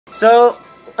So,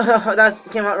 that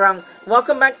came out wrong.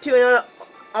 Welcome back to another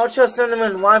Ultra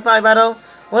Tournament Wi-Fi battle.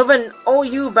 We have an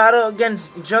OU battle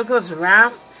against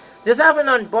Jokerwrath. This happened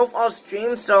on both our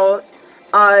streams, so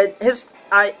I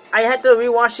had to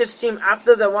rewatch his stream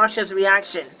after the watch his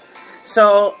reaction.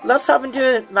 So let's hop into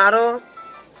the battle.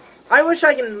 I wish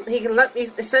he can let me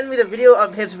send me the video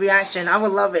of his reaction. I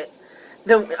would love it.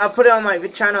 I'll put it on my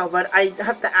channel, but I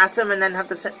have to ask him and then have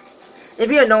to send. It'd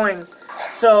be annoying.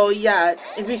 So yeah,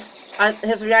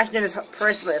 his reaction is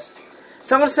priceless.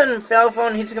 So I'm gonna send him fail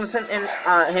phone. He's gonna send in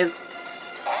his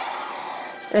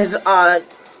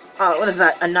what is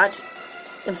that? A nut.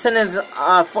 And send his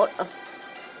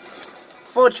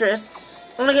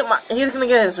fortress. He's gonna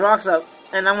get his rocks up,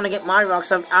 and I'm gonna get my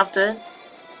rocks up after.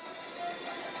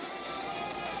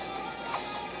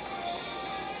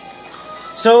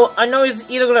 So I know he's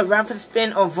either gonna rapid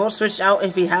spin or volt switch out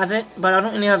if he has it, but I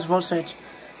don't really have volt switch.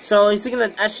 So he's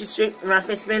gonna actually straight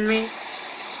rapid spin me.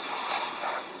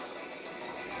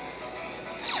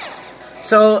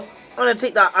 So I'm gonna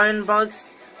take the iron bugs.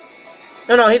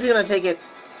 No, he's gonna take it.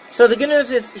 So the good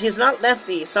news is he's not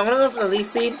lefty, so I'm gonna go for the leaf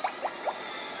seed.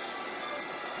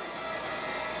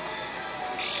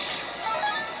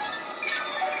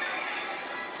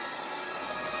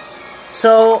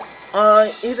 So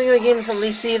he's gonna give me some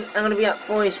leaf seed. I'm gonna be at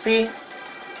 4 HP.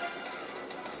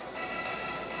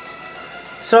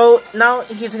 So now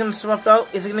he's gonna swap out.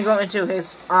 He's gonna go into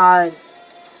his what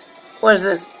is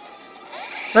this?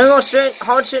 I'm gonna go straight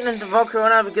hard shit into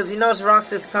Jokerwrath because he knows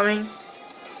Rocks is coming.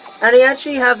 And he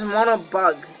actually has Mono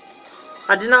Bug.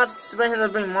 I did not expect him to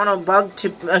bring Mono Bug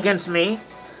against me,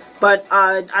 but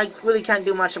I really can't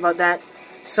do much about that.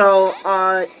 So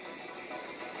I'm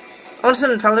gonna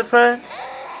send in Pelipper.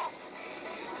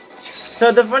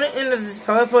 So the funny thing is this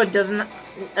Pelipper doesn't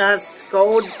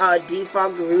Scold,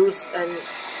 Defog, Roost, and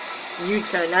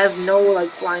U-Turn. It has no like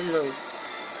flying move.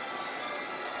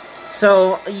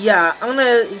 So yeah, I'm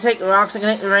gonna take rocks. I'm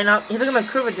gonna hit rain up. He's gonna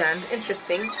Quiver Dance.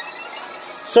 Interesting.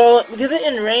 So because it's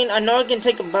in rain, I know I can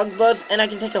take a Bug Buzz and I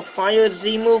can take a Fire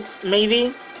Z move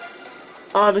maybe.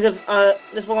 Because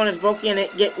this Pokemon is bulky and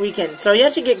it get weakened. So you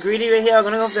actually get greedy right here. I'm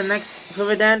gonna go for the next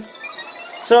Quiver Dance.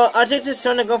 So I'll take this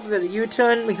turn to go for the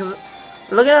U-Turn because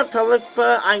looking at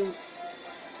Pelipper, I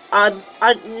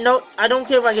don't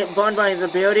care if I get burned by his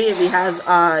ability if he has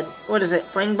what is it,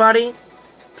 Flame Body.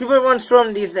 People run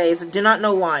Storm these days. Do not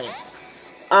know why.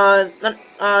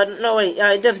 No wait,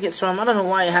 it does get Storm. I don't know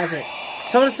why it has it.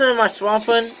 So I'm gonna send in my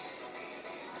Swampert.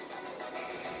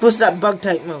 Boost that Bug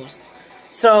type moves.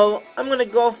 So I'm gonna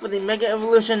go for the Mega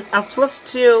Evolution.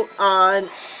 +2 on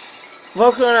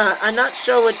Volcarona. I'm not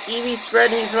sure what EV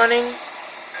spread he's running,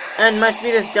 and my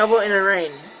speed is double in the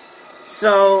rain.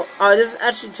 So this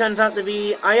actually turns out to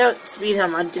be I outspeed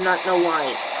him. I do not know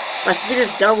why. My speed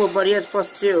is double, but he has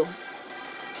 +2.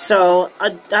 So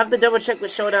I have to double check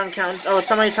with showdown counts. Oh,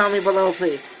 somebody tell me below,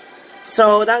 please.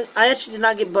 So that I actually did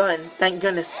not get burned, thank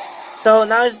goodness. So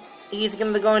now he's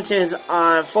gonna go into his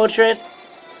fortress.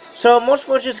 So most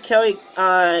fortresses carry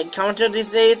counter these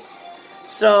days.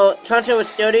 So counter with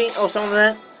sturdy or some of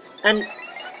that. And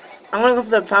I'm gonna go for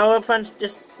the power punch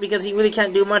just because he really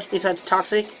can't do much besides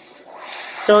toxic.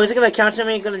 So he's gonna counter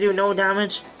me, gonna do no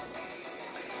damage.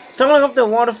 So I'm gonna go for the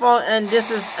waterfall, and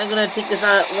I'm gonna take this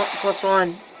out at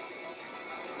 +1.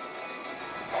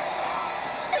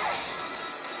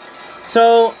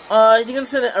 So you can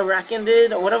say that Arakan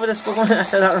did, or whatever this Pokemon, I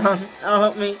said that wrong. That'll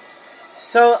help me.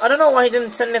 So I don't know why he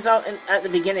didn't send this out at the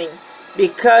beginning,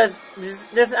 because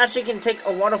this actually can take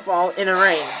a waterfall in a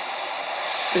rain.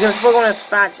 Because this Pokemon is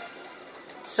fat.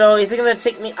 So he's gonna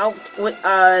take me out with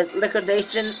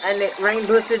liquidation, and it rain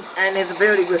boosted and his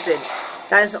ability boosted.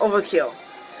 That is overkill.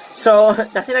 So I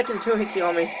think that can 2-hit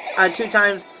kill me 2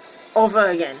 times over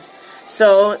again.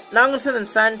 So now I'm gonna send in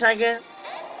Sand Tiger.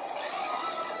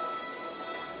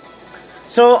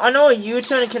 So I know a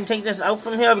U-Turn can take this out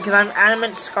from here because I'm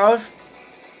Adamant Scarf.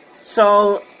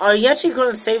 So he actually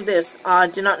couldn't save this.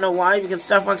 Do not know why, because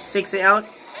Starfox takes it out.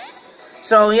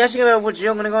 So he actually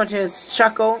gonna go into his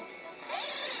Chuckle.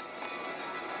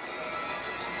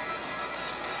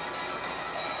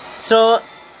 So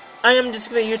I am just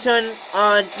gonna U-turn.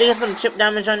 They get some chip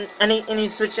damage on any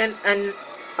switch in, and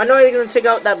I know they're gonna take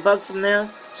out that bug from there.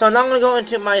 So now I'm gonna go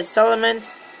into my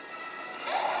Salamence.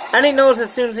 And he knows as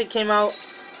soon as it came out,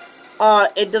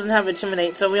 it doesn't have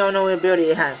Intimidate, so we all know what ability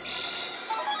it has.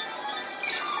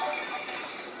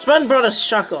 Spawn brought a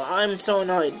Shuckle. I'm so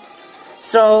annoyed.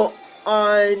 So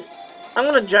I'm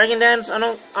gonna Dragon Dance. I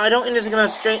don't think this is gonna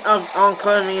straight up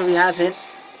on-clear me if he has it.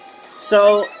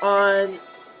 So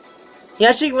he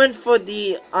actually went for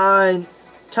the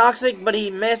Toxic, but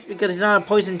he missed because he's not a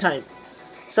poison type.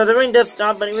 So the rain does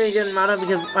stop, but it really didn't matter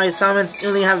because my summons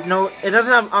really have no... It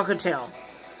doesn't have Aqua Tail.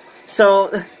 So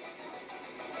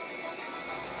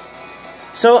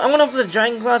I'm gonna go for the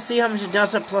Dragon Claw, see how much it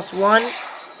does at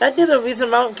 +1. That did a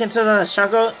reasonable amount considering the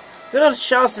Shaco. You're gonna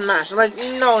Shell Smash. Like,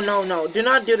 no. Do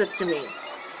not do this to me.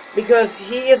 Because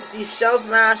he is the Shell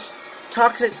Smash,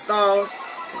 Toxic Stall,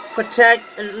 Protect,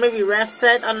 and maybe Rest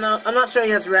set. I'm not sure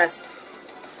he has Rest.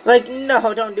 Like,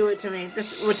 no, don't do it to me.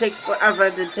 This would take forever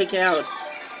to take it out.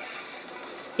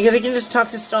 Because he can just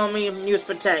Toxic Stall me and use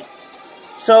Protect.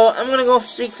 So, I'm gonna go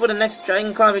streak for the next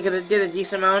Dragon Claw because it did a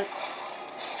decent amount.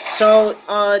 So,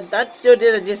 that still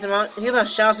did a decent amount. He's gonna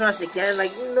Shell Smash again,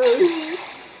 like, no.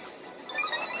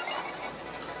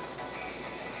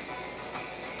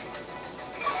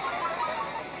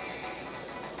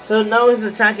 So now his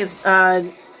attack is,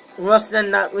 worse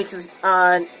than that, because,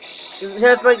 he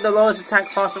has, like, the lowest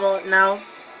attack possible now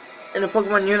in the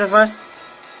Pokemon universe.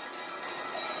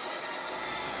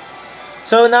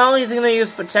 So now he's gonna use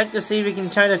Protect to see if he can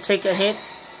try to take a hit.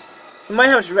 He might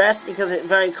have Rest because it's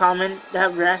very common to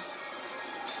have Rest.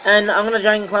 And I'm gonna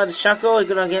Dragon Claw the Shaco. He's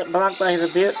gonna get blocked by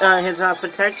his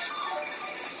Protect.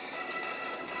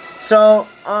 So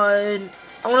I'm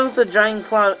gonna go for the Dragon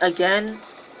Claw again.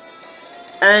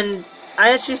 And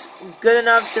I actually good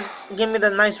enough to give me the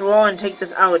nice roll and take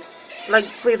this out. Like,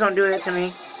 please don't do that to me.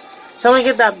 So I'm gonna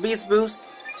get that Beast Boost.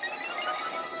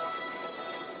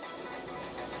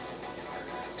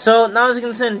 So now he's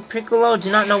gonna send Piccolo. Do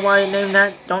not know why I named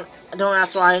that. Don't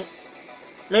ask why.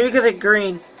 Maybe because it's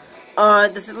green.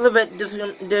 This is a little bit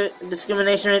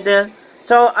discrimination right there.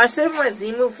 So I saved my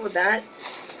Z move for that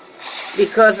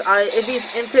because if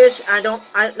he's Impish,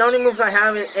 the only moves I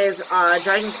have is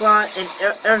Dragon Claw and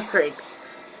Earthquake,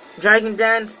 Dragon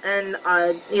Dance, and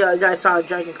you guys saw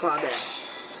Dragon Claw there.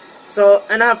 So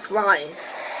and I have Fly.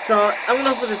 So I'm gonna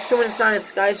go for the Suicide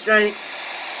Sky Strike.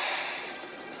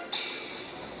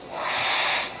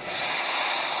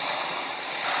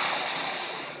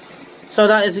 So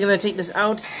that is gonna take this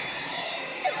out.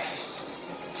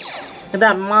 And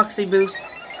that Moxie boost.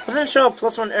 Wasn't sure a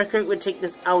 +1 Earthquake would take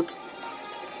this out.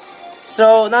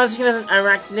 So now it's gonna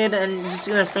Arachnid and just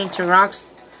gonna faint to rocks.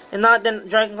 And not then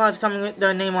Dragon Claw is coming with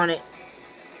their name on it.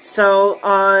 So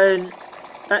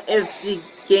that is the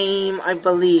game, I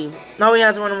believe. No, he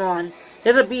has one more on.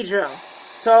 There's a Beedrill.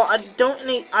 So I'm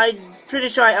pretty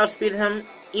sure I outspeeded him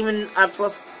even at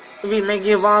 +3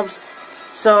 Mega Evolves.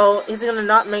 So he's gonna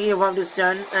not Mega Evolve this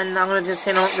turn, and I'm gonna just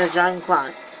hit him with the Dragon Claw.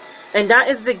 And that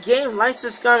is the game. Like,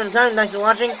 subscribe, and comment. Thanks for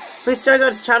watching. Please check out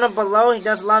his channel below. He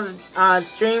does a lot of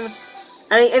streams.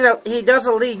 And he does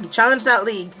a league. Challenge that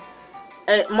league.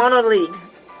 A mono league.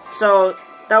 So,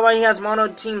 that way he has mono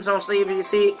teams mostly if you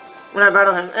see when I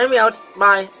battle him. And we out.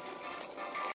 Bye.